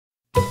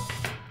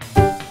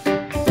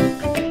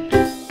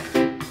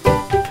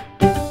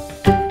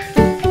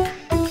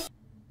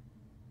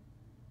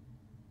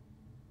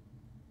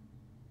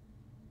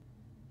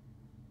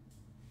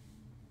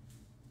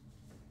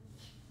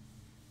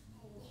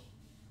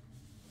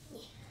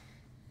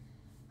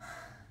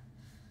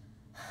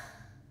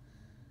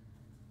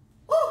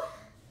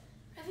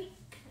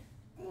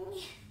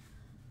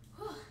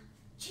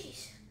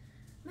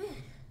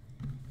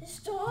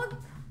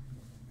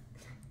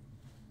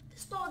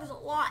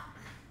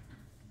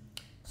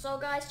So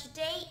guys,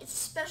 today is a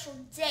special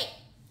day.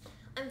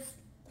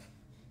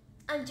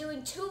 I'm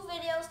doing 2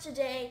 videos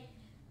today.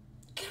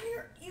 Come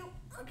here, you.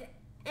 Okay.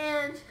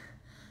 And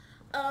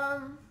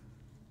happy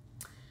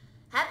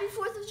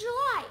 4th of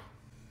July.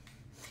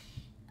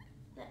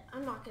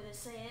 I'm not gonna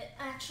say it.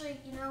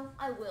 Actually, you know,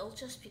 I will,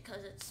 just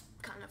because it's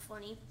kind of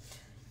funny.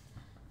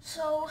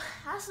 So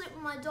I sleep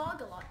with my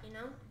dog a lot, you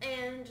know,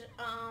 and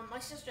my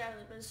sister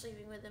hasn't been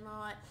sleeping with him a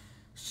lot.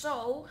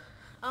 So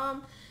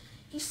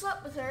he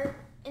slept with her,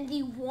 and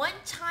the one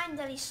time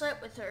that he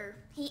slept with her,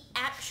 he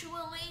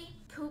actually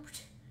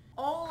pooped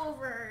all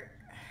over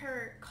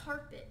her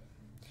carpet.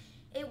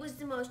 It was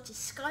the most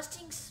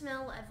disgusting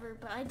smell ever,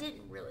 but I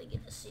didn't really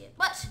get to see it.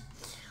 But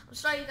I'm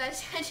sorry you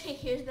guys had to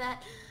hear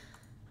that.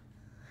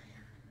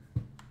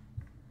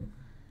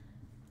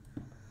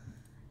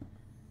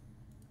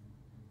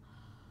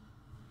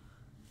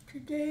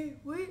 Today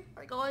we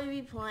are going to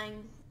be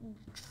playing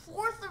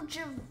 4th of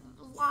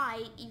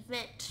July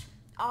event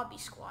obby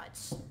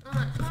squads. Come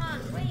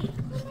on, wait,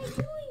 what am I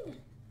doing?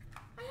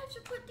 I have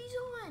to put these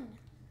on.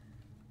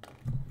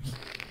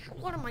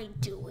 What am I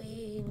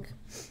doing?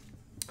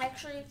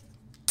 Actually,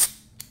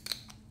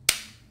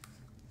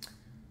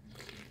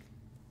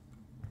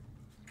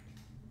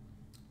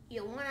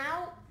 you want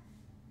out?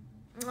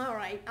 All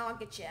right, I'll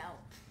get you out.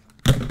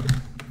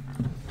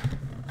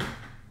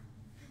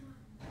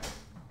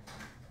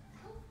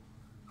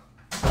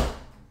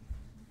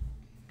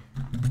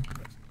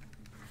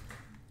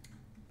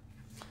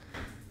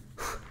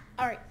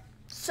 Alright,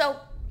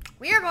 so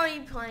we are going to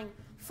be playing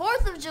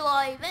 4th of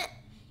July event.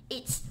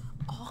 It's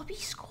obby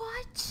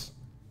squads?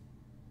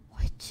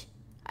 What?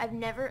 I've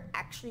never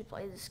actually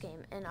played this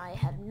game, and I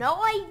have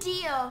no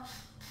idea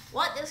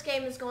what this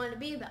game is going to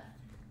be about.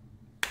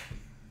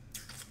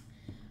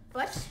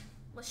 But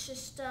let's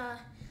just, I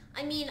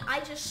mean,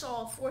 I just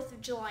saw 4th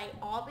of July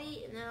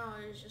obby, and then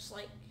I was just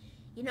like,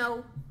 you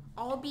know,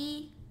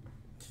 obby,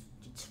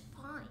 it's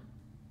fine.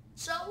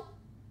 So,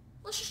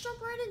 let's just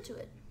jump right into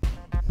it.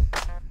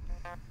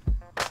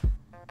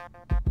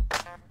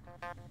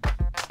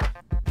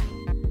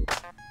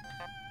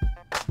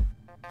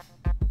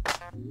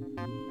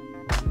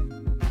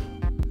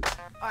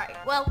 Alright,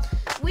 well,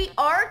 we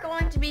are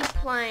going to be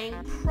playing,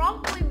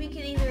 probably we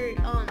can either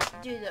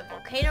do the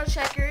volcano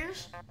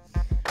checkers,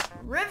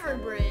 river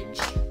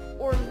bridge,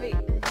 or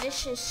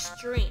vicious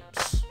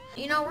streams.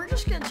 You know, we're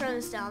just gonna turn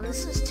this down.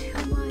 This is too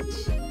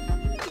much.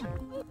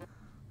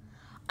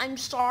 I'm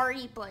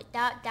sorry, but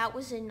that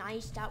was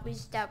that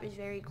was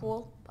very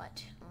cool,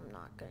 but I'm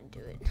not gonna do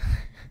it.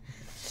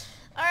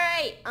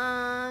 Alright,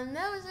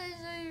 that was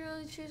you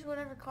really choose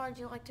whatever card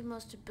you like the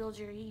most to build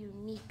your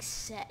unique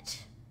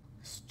set.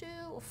 Let's do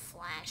a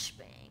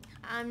flashbang.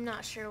 I'm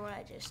not sure what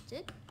I just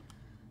did,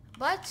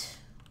 but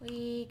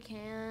we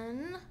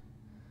can.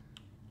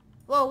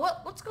 Whoa,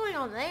 what's going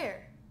on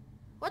there?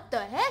 What the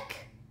heck?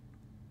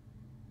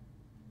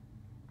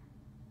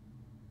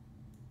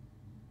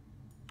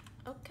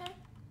 Okay.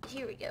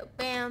 Here we go.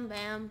 Bam,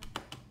 bam.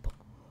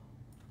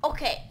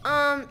 Okay,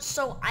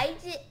 so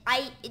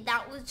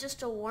that was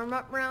just a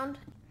warm-up round.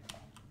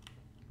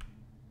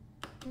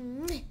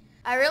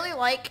 I really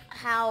like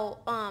how,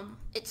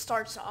 it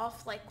starts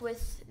off, like,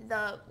 with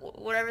the,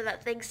 whatever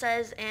that thing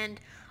says, and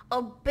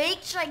a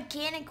big,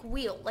 gigantic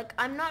wheel. Like,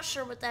 I'm not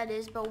sure what that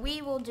is, but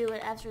we will do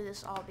it after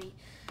this obby.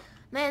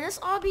 Man, this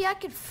obby I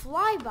could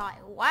fly by.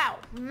 Wow,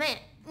 man.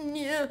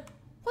 Yeah.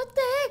 What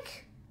the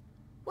heck?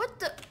 What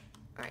the...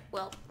 Alright,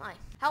 well, hi.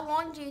 How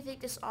long do you think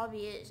this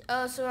obby is?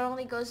 Oh, so it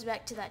only goes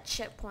back to that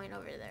checkpoint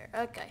over there.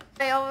 Okay.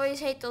 I always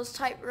hate those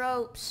tight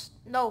ropes.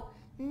 No.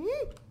 There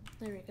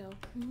we go.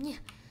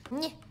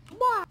 There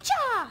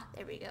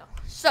we go.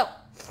 So,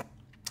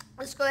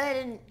 let's go ahead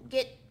and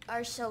get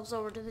ourselves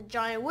over to the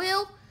giant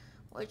wheel,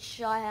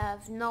 which I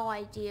have no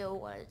idea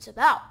what it's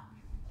about.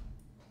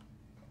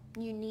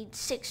 You need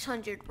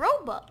 600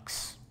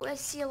 Robux. I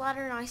see a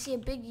ladder and I see a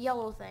big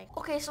yellow thing.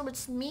 Okay, so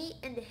it's me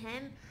and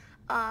him.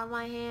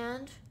 My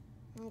hand.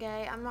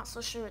 Okay, I'm not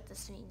so sure what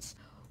this means.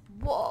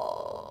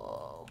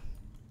 Whoa.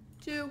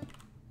 2,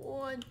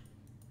 1.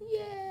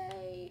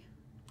 Yay.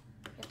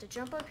 You have to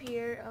jump up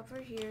here, over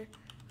here,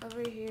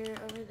 over here,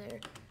 over there.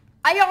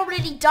 I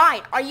already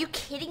died. Are you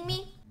kidding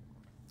me?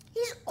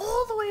 He's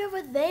all the way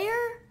over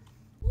there?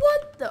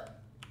 What the?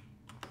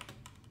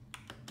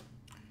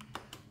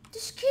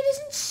 This kid is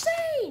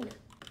insane.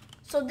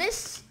 So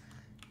this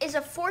is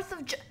a 4th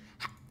of July.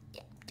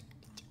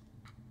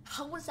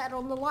 How was that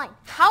on the line?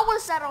 How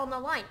was that on the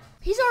line?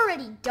 He's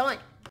already done.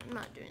 I'm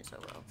not doing so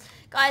well.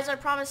 Guys, I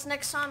promise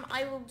next time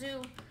I will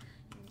do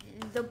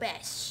the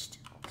best.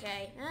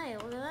 Okay? Hey,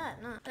 look at that.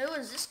 No. Who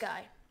is this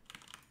guy?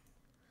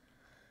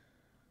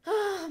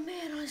 Oh,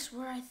 man, I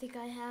swear I think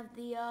I have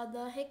the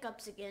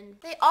hiccups again.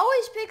 They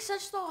always pick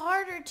such the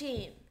harder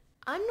team.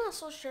 I'm not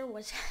so sure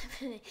what's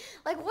happening.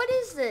 Like, what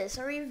is this?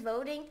 Are we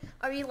voting?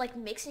 Are we, like,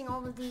 mixing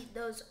all of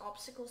those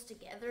obstacles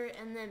together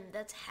and then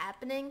that's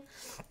happening?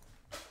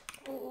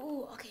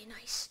 Ooh, okay,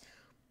 nice.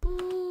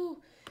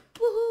 Boo!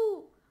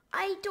 Woohoo!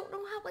 I don't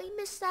know how I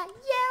missed that.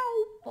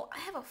 Yow! Oh, I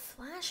have a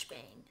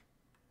flashbang.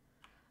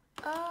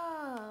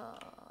 Oh,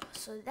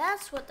 so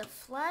that's what the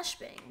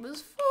flashbang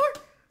was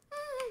for.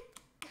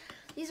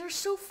 These are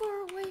so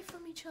far away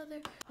from each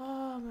other.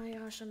 Oh my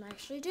gosh, I'm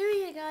actually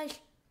doing it, guys.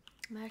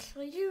 I'm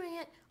actually doing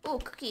it. Oh,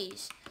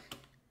 cookies.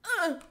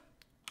 Oh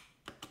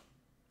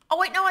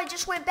wait, no, I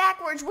just went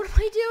backwards. What am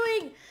I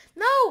doing?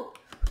 No.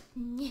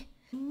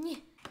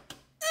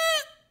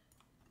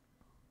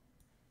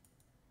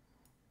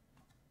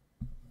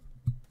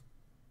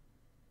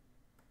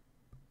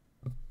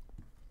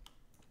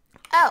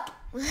 Oh.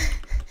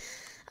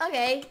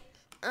 Okay.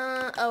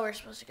 Oh, we're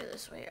supposed to go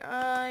this way.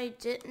 I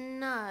didn't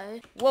know.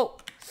 Whoa.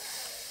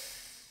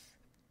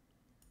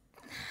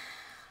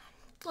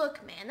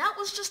 Look, man, that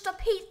was just a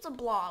pizza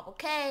blob,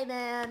 okay,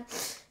 man?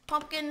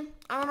 Pumpkin,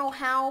 I don't know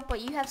how,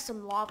 but you have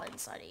some lava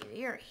inside of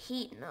you. You're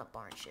heating up,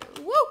 aren't you?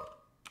 Woo!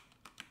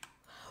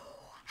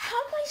 How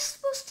am I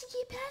supposed to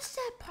get past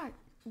that part?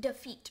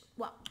 Defeat.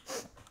 Well,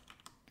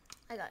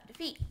 I got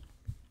defeat.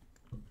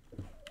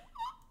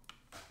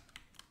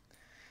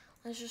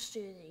 Let's just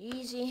do the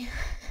easy.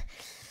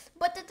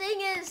 But the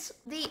thing is,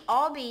 the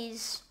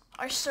OBBY'S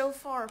are so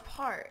far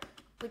apart,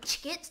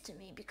 which gets to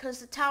me because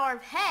the Tower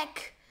of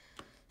Heck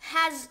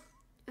has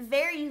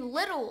very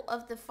little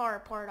of the far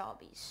apart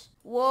OBBY'S.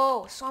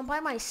 Whoa, so I'm by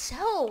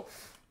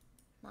myself.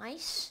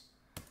 Nice.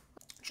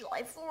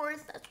 July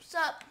 4th, that's what's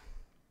up.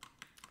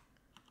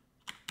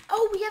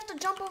 Oh, we have to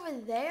jump over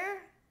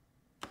there?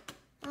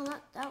 Oh,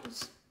 that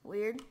was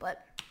weird,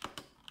 but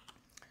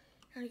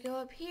gotta go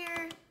up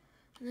here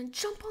and then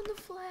jump on the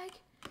flag.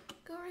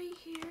 Go right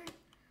here.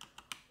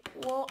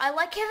 Whoa, I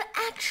like how it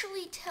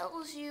actually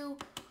tells you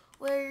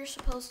where you're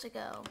supposed to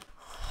go.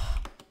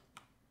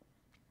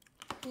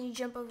 And you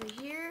jump over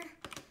here,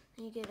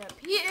 and you get up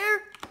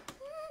here.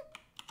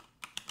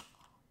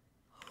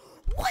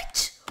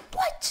 What?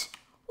 What?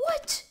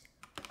 What?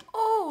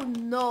 Oh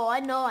no, I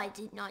know I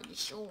did not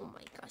just, oh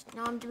my gosh,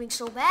 now I'm doing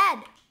so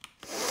bad.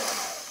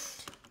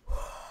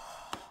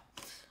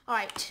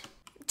 Alright,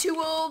 to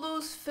all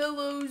those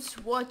fellows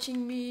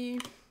watching me,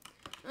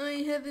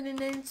 I have an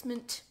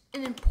announcement,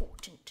 an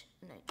important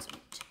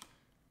announcement.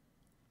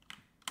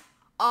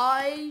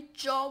 I,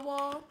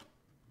 Jawa,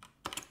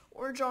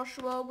 or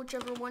Joshua,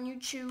 whichever one you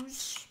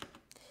choose,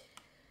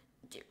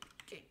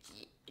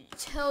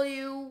 tell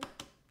you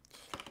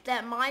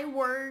that my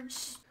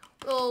words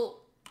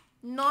will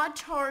not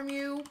harm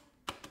you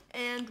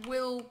and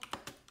will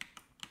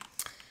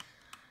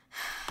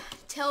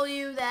tell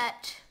you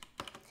that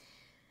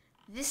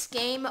this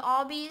game,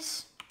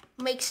 OBBY'S,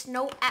 makes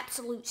no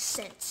absolute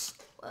sense.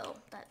 Well,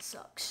 that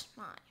sucks.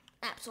 I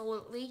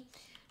absolutely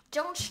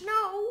don't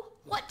know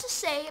what to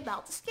say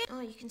about this game.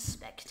 Oh, you can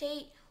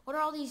spectate. What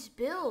are all these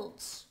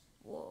builds?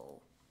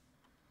 Whoa.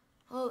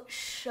 Oh,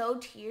 show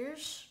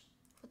tiers?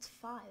 What's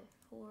 5,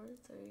 4,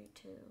 3,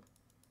 2, 1.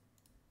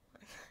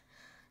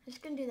 I'm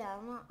just gonna do that.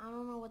 I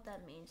don't know what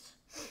that means.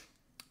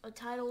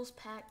 Titles,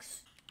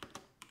 packs.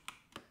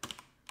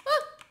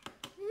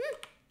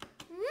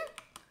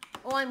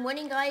 Oh, I'm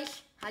winning,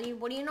 guys.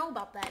 What do you know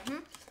about that?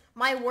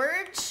 My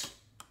words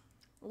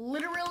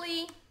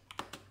literally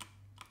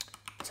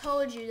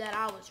told you that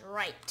I was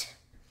right.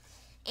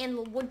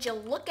 And would you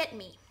look at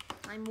me?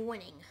 I'm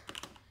winning.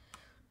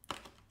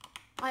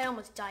 I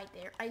almost died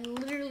there. I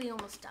literally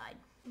almost died.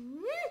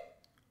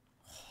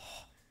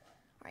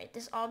 Alright,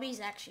 this OBBY is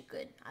actually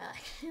good. I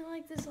actually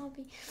like this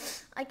OBBY.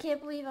 I can't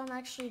believe I'm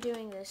actually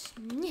doing this.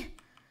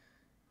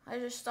 I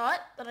just thought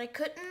that I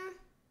couldn't.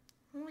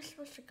 Where am I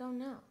supposed to go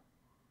now?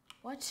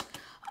 What?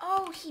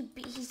 Oh,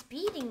 he's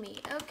beating me.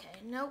 Okay,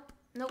 nope,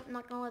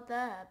 not gonna let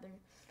that happen.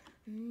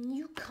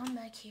 You come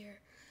back here.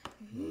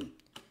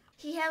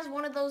 He has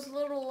one of those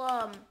little,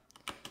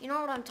 you know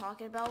what I'm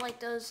talking about? Like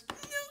those...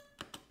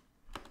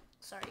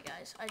 Sorry,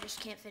 guys. I just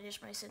can't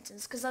finish my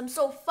sentence because I'm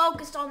so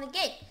focused on the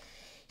game.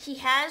 He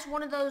has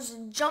one of those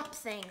jump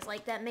things,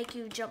 like that make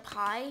you jump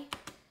high.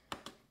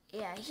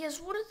 Yeah, he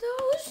has one of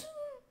those.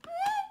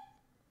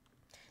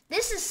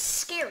 This is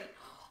scary.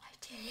 Oh, I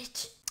did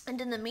it. And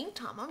in the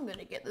meantime, I'm going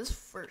to get this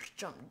first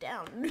jump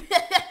down.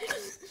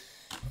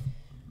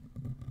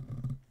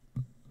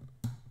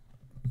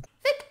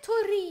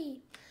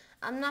 Victory!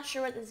 I'm not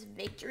sure what this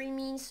victory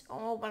means.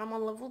 Oh, but I'm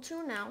on level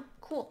 2 now.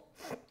 Cool.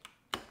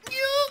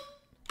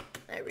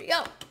 There we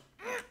go.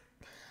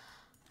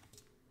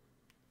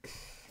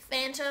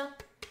 Fanta.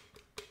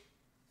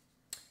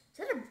 Is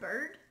that a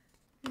bird?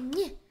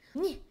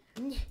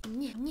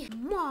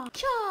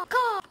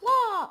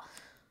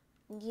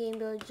 Game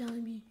Boy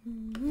Zombie.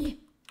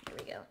 There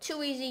we go.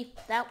 Too easy.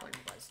 That one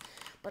was.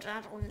 But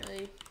I don't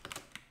know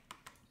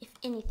if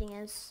anything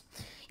else.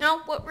 You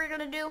know what we're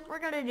going to do? We're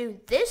going to do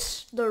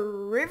this. The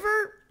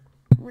river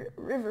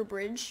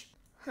bridge.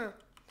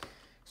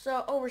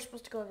 So, oh, we're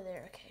supposed to go over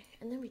there. Okay.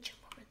 And then we jump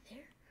over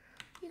there.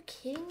 Are you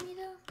kidding me,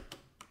 though?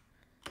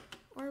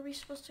 Or are we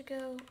supposed to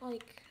go,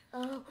 like,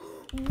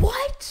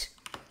 what?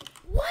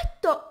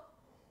 What the?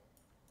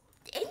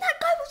 And that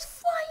guy was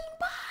flying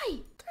by.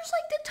 There's,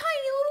 like, the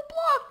tiny little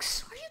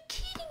blocks. Are you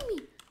kidding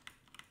me?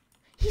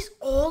 He's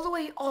all the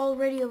way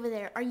already over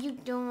there. Are you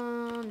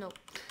done? No.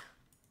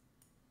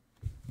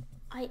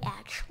 I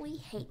actually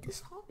hate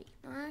this hobby.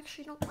 I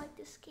actually don't like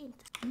this game.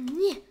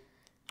 No.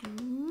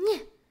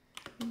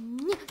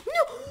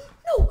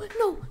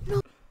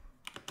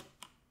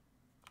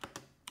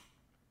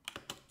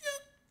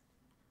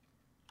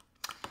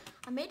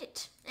 I made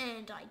it,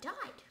 and I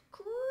died.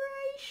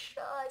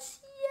 Gracious,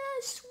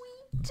 yes,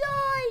 we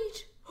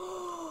died.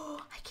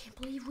 I can't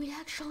believe we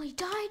actually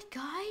died,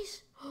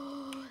 guys.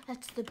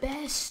 That's the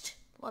best.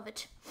 Love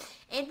it.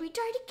 And we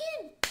died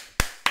again.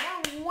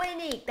 We're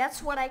winning.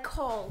 That's what I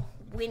call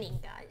winning,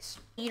 guys.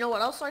 You know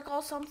what else I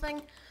call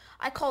something?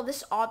 I call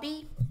this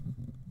obby.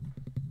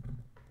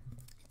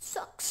 It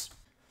sucks.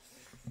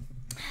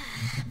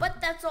 But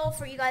that's all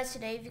for you guys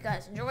today. If you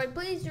guys enjoyed,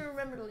 please do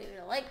remember to leave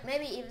it a like,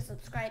 maybe even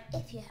subscribe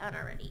if you haven't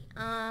already.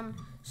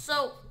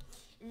 So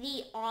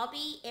the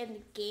obby and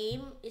the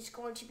game is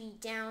going to be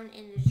down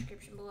in the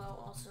description below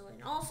also.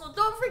 And also,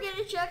 don't forget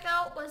to check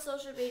out my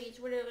social media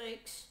Twitter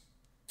links.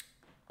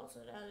 Also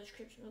down in the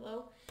description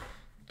below.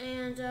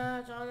 And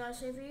that's all I gotta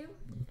say for you.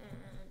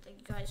 And thank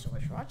you guys so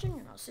much for watching,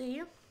 and I'll see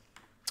you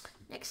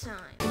next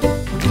time.